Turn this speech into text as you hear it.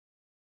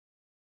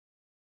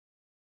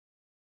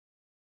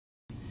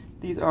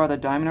These are the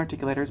Diamond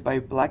Articulators by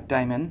Black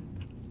Diamond.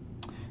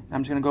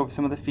 I'm just going to go over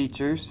some of the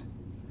features.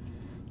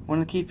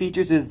 One of the key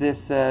features is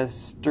this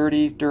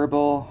sturdy,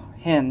 durable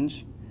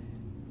hinge,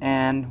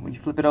 and when you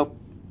flip it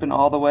open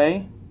all the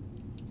way,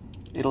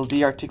 it'll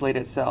de-articulate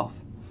itself.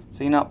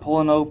 So you're not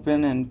pulling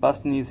open and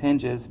busting these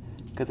hinges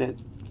because it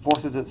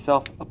forces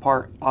itself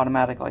apart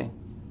automatically.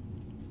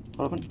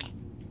 Open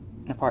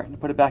and apart. And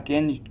to put it back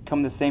in, you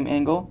come the same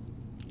angle,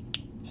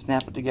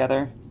 snap it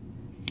together,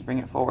 bring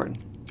it forward.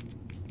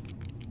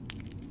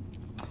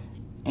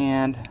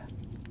 And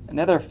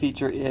another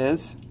feature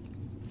is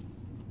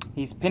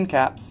these pin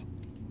caps,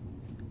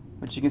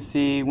 which you can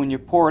see when you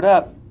pour it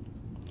up,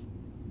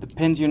 the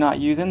pins you're not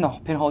using, the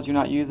pinholes you're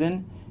not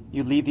using,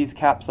 you leave these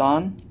caps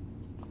on,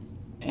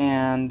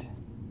 and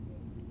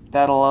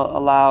that'll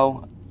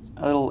allow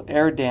a little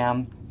air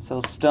dam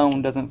so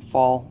stone doesn't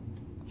flow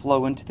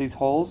into these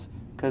holes,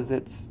 because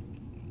it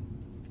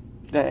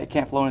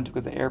can't flow into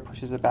because the air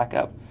pushes it back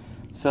up.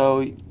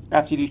 So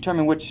after you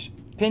determine which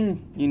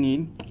pin you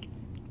need,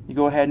 you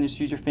go ahead and just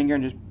use your finger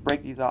and just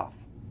break these off.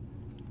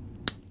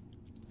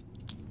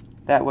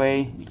 That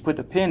way you can put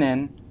the pin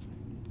in,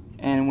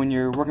 and when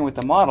you're working with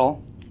the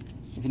model,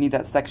 if you need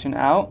that section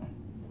out,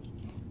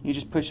 you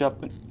just push up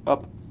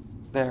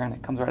there and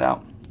it comes right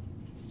out.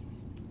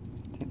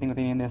 Same thing with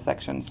any of the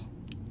sections.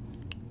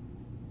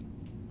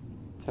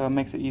 So it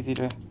makes it easy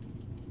to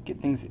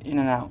get things in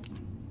and out.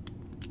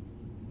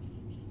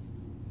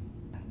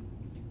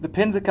 The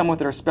pins that come with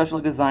it are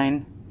specially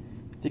designed.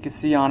 If you can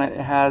see on it,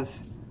 it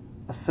has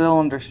a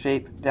cylinder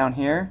shape down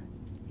here,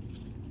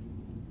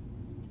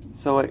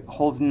 so it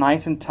holds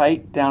nice and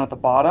tight down at the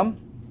bottom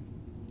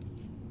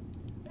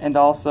and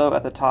also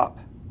at the top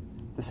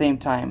at the same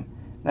time.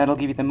 That'll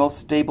give you the most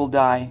stable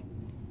die,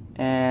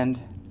 and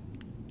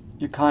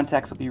your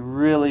contacts will be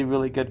really,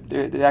 really good.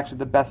 They're actually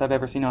the best I've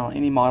ever seen on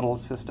any model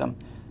system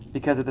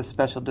because of the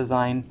special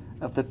design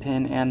of the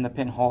pin and the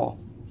pinhole.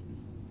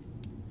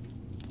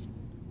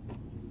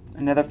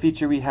 Another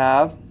feature we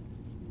have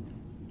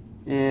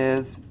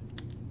is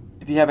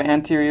if you have an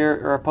anterior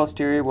or a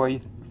posterior where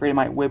you're afraid it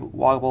might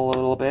wobble a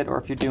little bit,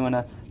 or if you're doing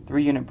a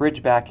 3-unit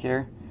bridge back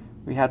here,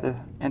 we have the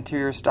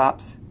anterior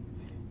stops.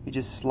 You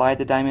just slide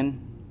the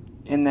diamond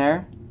in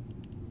there,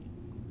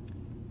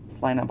 just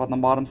line up on the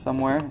bottom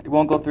somewhere. It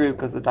won't go through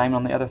because the diamond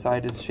on the other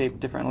side is shaped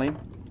differently.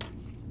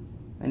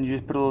 And you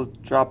just put a little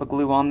drop of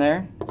glue on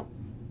there,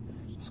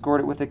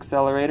 squirt it with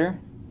Accelerator,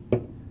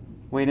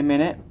 wait a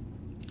minute,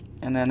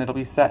 and then it'll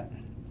be set.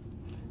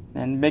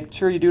 And make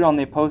sure you do it on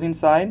the opposing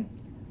side.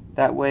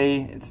 That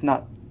way it's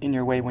not in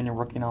your way when you're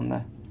working on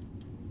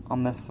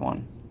this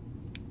one.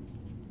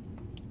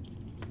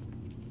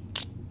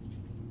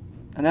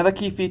 Another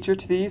key feature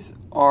to these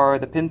are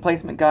the pin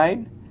placement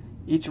guide.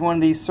 Each one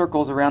of these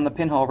circles around the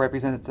pinhole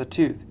represents a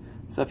tooth.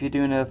 So if you're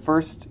doing a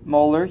first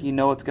molar, you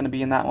know it's going to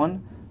be in that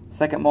one.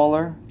 Second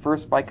molar,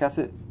 first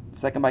bicuspid,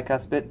 second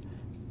bicuspid,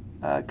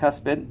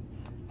 cuspid.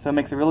 So it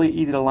makes it really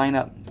easy to line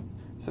up.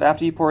 So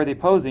after you pour the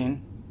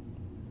opposing,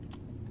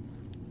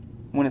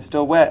 when it's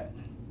still wet,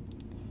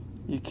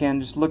 you can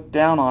just look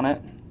down on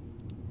it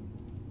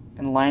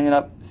and line it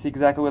up, see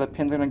exactly where the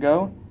pins are going to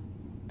go,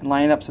 and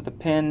line it up so the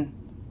pin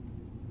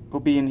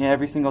will be in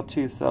every single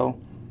tooth. So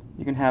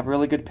you can have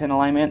really good pin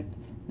alignment.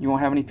 You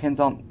won't have any pins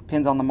on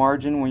the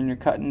margin when you're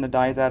cutting the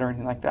dies out or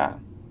anything like that.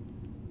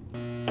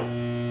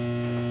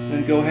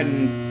 Then go ahead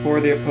and pour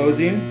the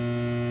opposing.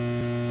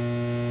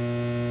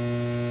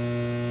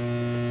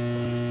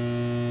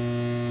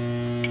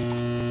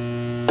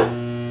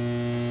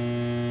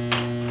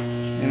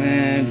 And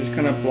then just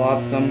kind of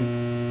blob some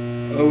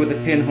over the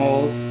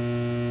pinholes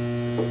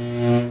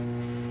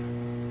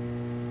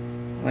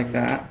like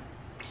that.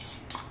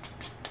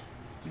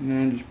 And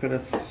then just put a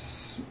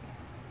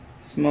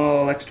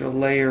small extra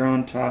layer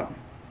on top.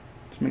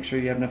 Just make sure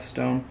you have enough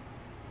stone.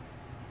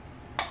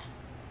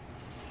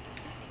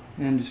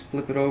 And just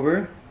flip it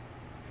over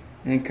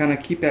and kind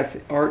of keep that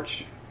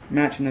arch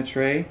matching the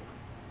tray.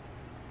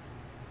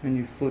 When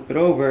you flip it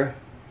over,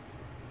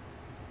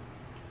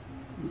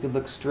 you can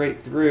look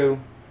straight through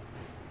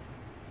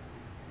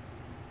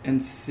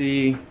and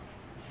see,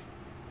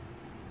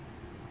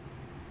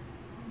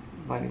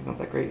 lighting's not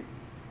that great,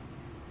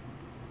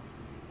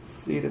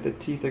 see that the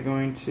teeth are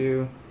going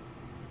to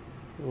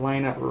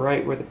line up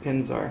right where the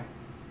pins are.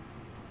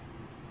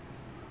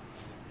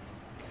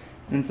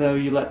 And so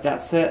you let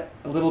that set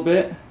a little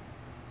bit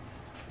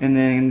and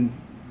then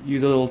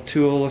use a little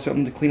tool or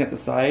something to clean up the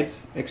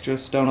sides, extra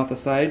stone off the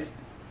sides.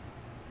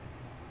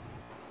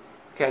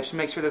 Okay, just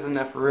make sure there's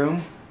enough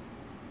room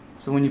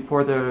so when you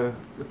pour the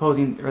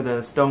opposing or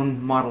the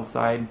stone model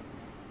side,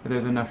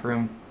 there's enough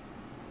room.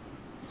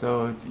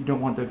 So you don't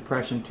want the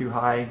impression too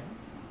high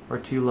or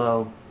too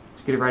low.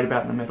 Just get it right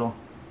about in the middle,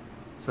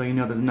 so you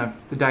know there's enough.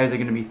 The dies are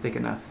going to be thick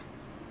enough.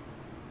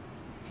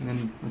 And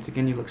then once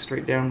again, you look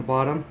straight down the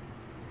bottom,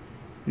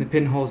 and the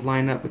pinholes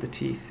line up with the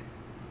teeth.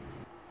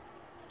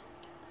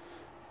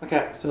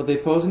 Okay, so the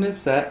opposing is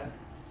set,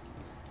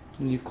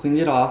 and you've cleaned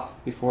it off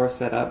before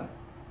setup,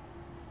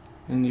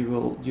 and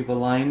you've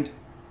aligned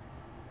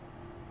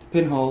the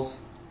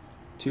pinholes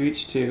to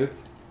each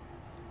tooth,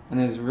 and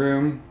there's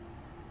room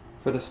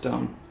for the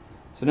stone.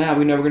 So now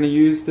we know we're going to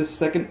use this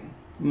second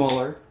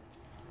molar,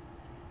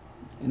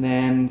 and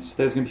then so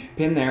there's going to be a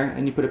pin there,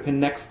 and you put a pin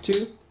next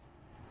to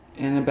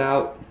and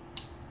about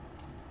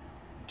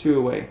 2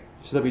 away.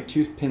 So there'll be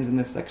 2 pins in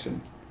this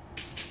section.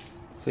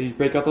 So you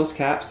break out those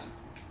caps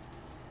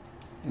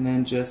and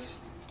then just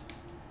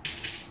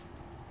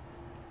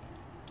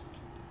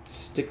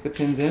stick the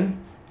pins in.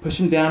 Push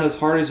them down as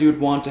hard as you would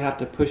want to have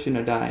to push in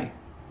a die.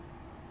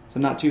 So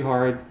not too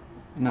hard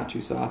and not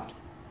too soft.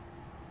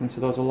 And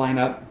so those will line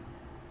up.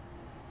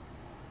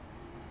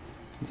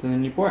 And so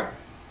then you pour it.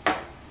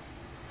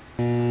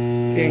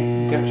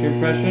 Okay, you got your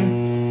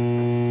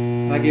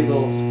impression. I give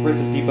little spritz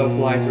of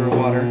debubbleizer or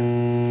water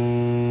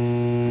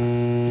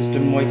just to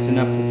moisten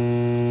up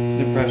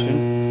the impression.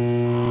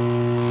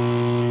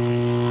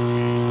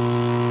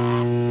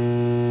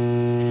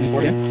 And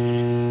pour it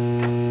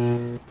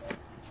in.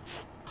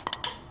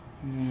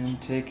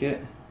 And take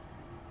it.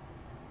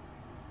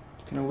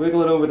 Just kind of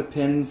wiggle it over the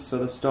pins so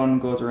the stone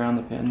goes around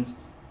the pins.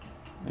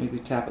 I usually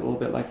tap it a little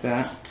bit like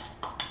that.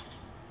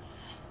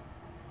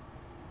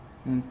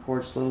 And pour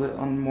just a little bit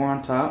more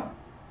on top.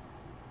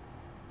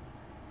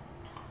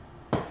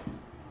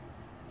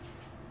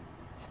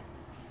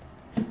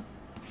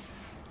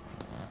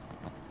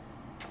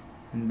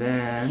 And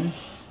then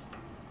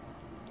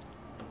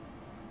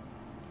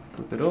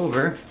flip it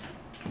over,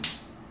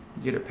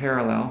 you get it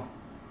parallel,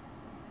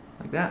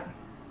 like that.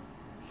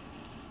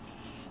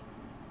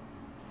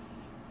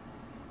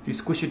 If you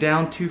squish it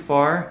down too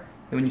far,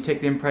 then when you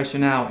take the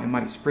impression out, it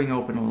might spring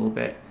open a little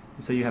bit,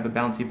 and so you have a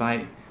bouncy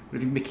bite.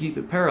 But if you keep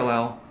it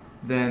parallel,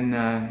 then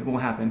it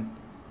won't happen.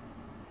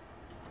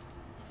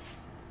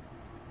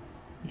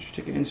 You just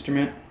take an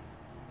instrument,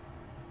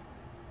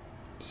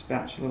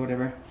 spatula,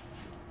 whatever,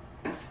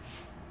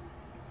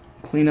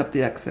 clean up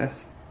the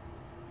excess,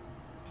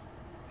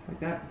 just like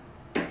that.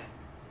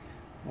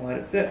 I'll let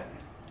it sit.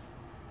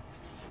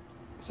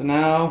 So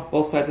now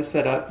both sides are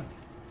set up.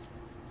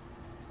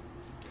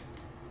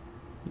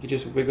 You can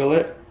just wiggle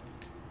it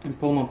and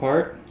pull them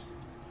apart.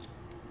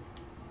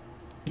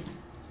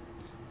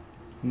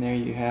 And there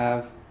you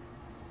have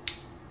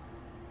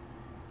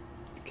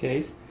the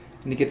case.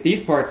 And to get these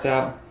parts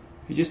out,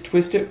 you just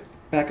twist it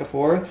back and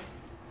forth.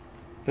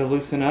 They'll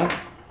loosen up.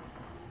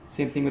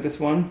 Same thing with this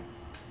one.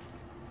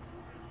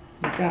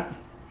 Like that.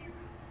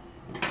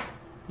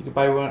 You can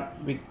buy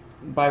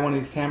one of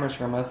these hammers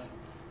from us,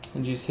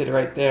 and you just hit it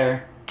right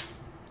there.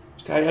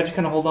 I just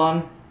kind of hold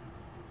on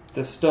to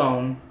the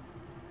stone,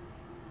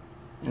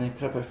 and then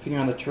put up a finger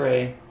on the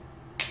tray,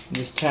 and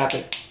just tap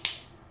it,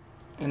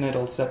 and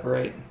it'll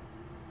separate.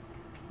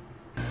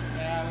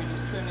 Now we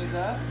just trim these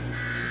up.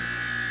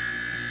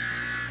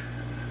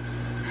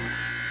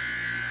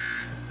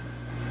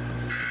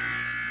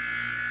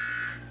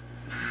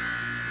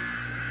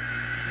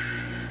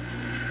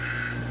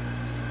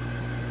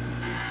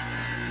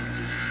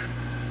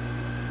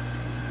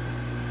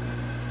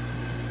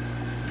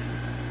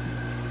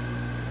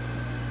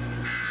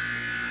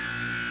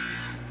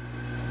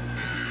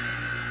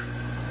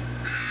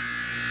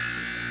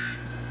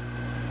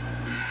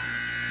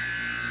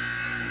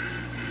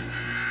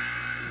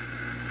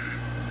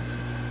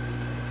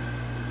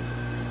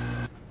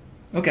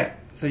 Okay,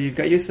 so you've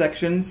got your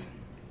sections.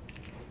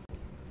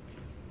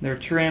 They're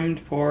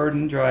trimmed, poured,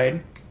 and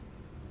dried.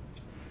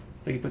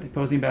 So you can put the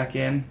posing back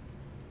in.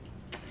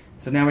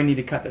 So now we need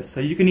to cut this. So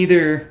you can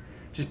either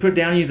just put it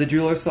down and use a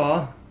jeweler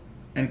saw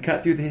and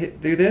cut through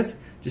this.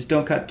 Just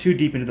don't cut too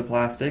deep into the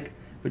plastic,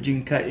 but you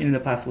can cut into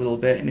the plastic a little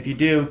bit. And if you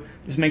do,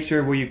 just make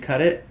sure where you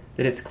cut it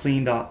that it's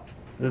cleaned off.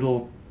 The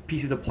little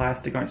pieces of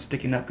plastic aren't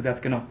sticking up, because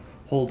that's going to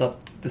hold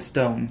up the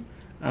stone.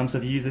 So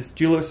if you use this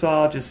jeweler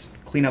saw, just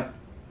clean up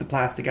the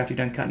plastic after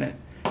you're done cutting it.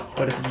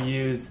 But if you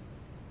use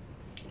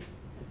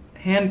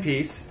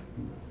handpiece,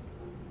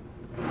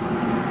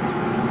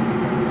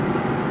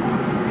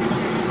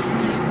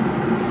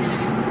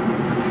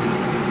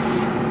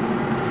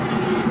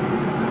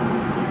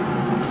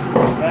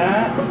 like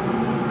that,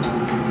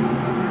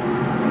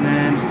 and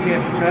then just clean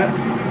up the cuts.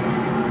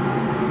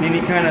 And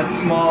any kind of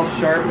small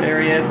sharp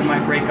areas that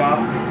might break off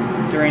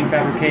during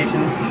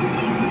fabrication.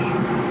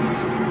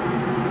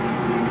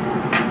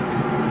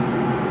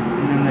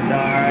 And the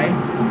die.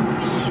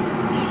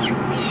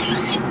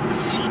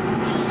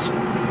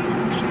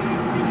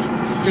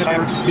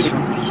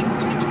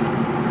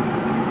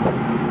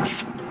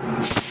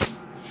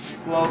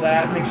 Blow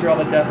that, make sure all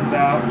the dust is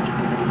out.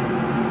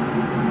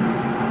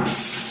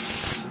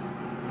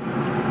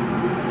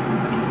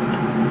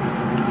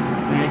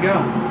 There you go.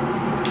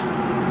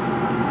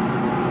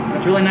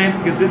 It's really nice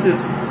because this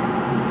is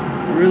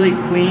really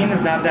clean.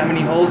 There's not that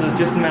many holes. There's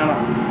just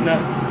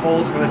enough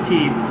holes for the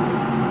teeth.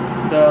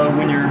 So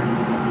when you're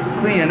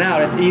cleaning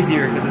out, it's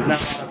easier because there's not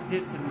a lot of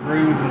pits and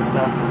grooves and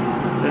stuff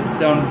that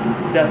stone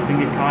dust can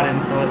get caught in,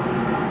 so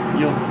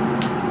your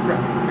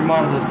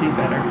models will see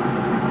better.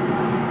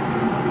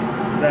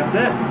 So that's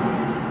it.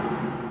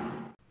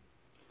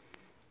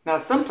 Now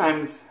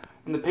sometimes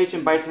when the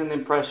patient bites in the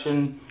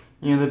impression,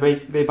 You know,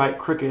 they bite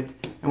crooked.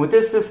 And with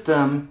this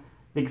system,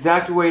 the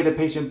exact way the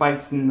patient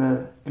bites in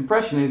the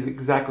impression is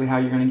exactly how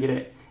you're going to get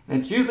it. And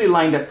it's usually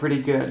lined up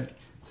pretty good,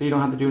 so you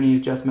don't have to do any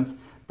adjustments.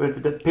 But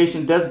if the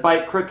patient does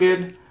bite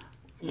crooked,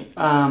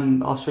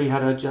 I'll show you how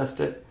to adjust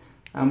it.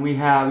 We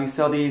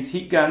sell these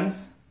heat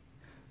guns,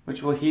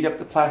 which will heat up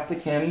the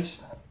plastic hinge.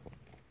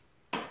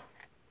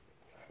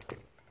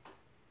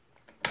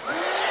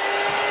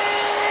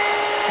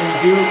 And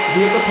you do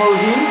heat up the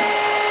posing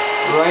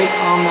right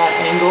on that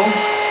angle.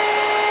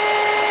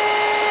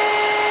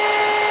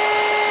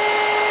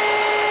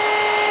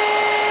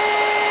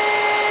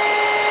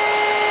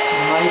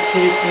 It might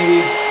take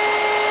maybe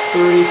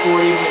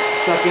 30-40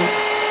 seconds.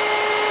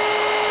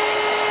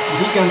 The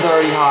heat gun's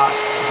already hot.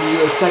 If you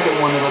do a second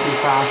one, it'll be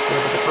faster,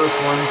 but the first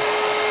one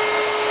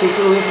takes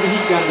a little bit for the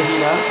heat gun to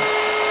heat up.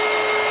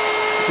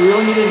 But you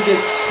really need to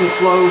get to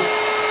flow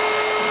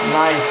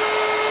nice.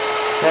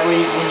 That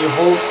way, when you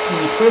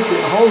twist it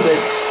and hold it,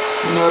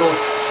 you know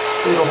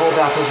it'll hold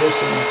that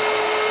position.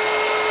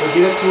 So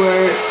get it to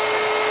where it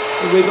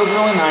wiggles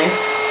really nice.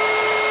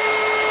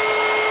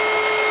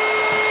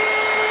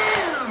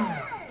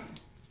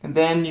 And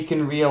then you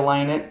can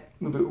realign it,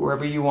 move it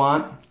wherever you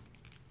want.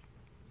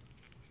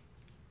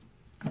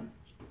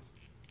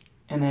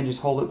 And then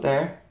just hold it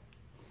there.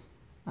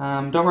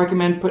 Don't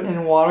recommend putting it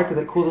in water because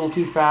it cools a little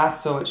too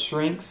fast, so it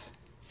shrinks.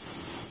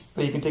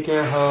 But you can take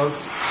care of hose.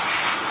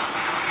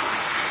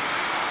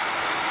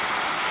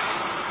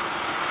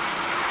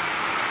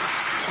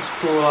 Just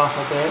cool it off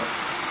a bit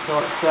until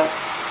it sets.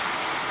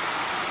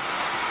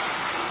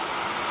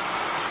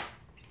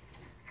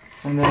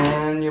 And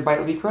then your bite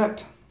will be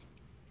correct.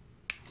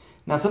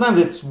 Now sometimes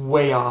it's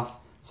way off,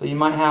 so you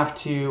might have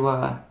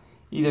to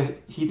either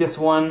heat this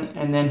one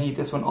and then heat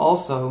this one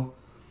also,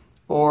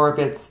 or if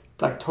it's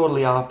like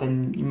totally off,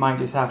 then you might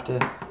just have to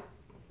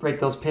break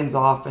those pins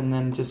off and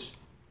then just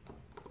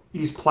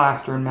use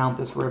plaster and mount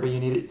this wherever you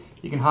need it.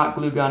 You can hot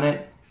glue gun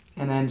it,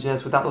 and then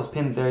just without those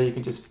pins there, you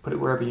can just put it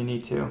wherever you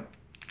need to.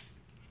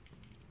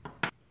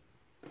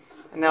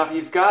 And now if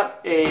you've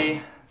got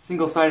a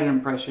single-sided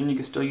impression, you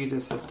can still use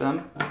this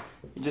system.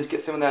 You just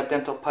get some of that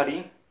dental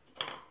putty,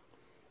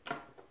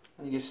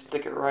 and you just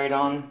stick it right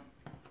on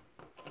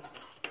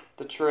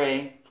the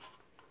tray,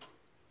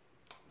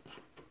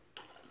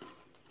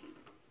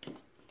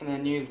 and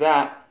then use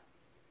that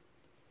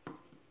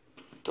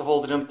to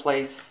hold it in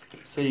place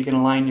so you can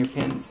align your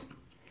pins.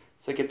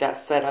 So get that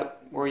set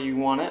up where you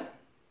want it.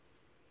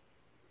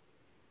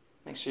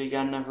 Make sure you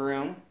got enough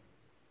room.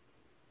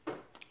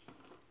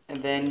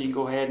 And then you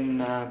go ahead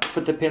and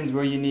put the pins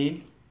where you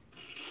need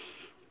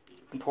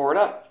and pour it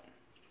up.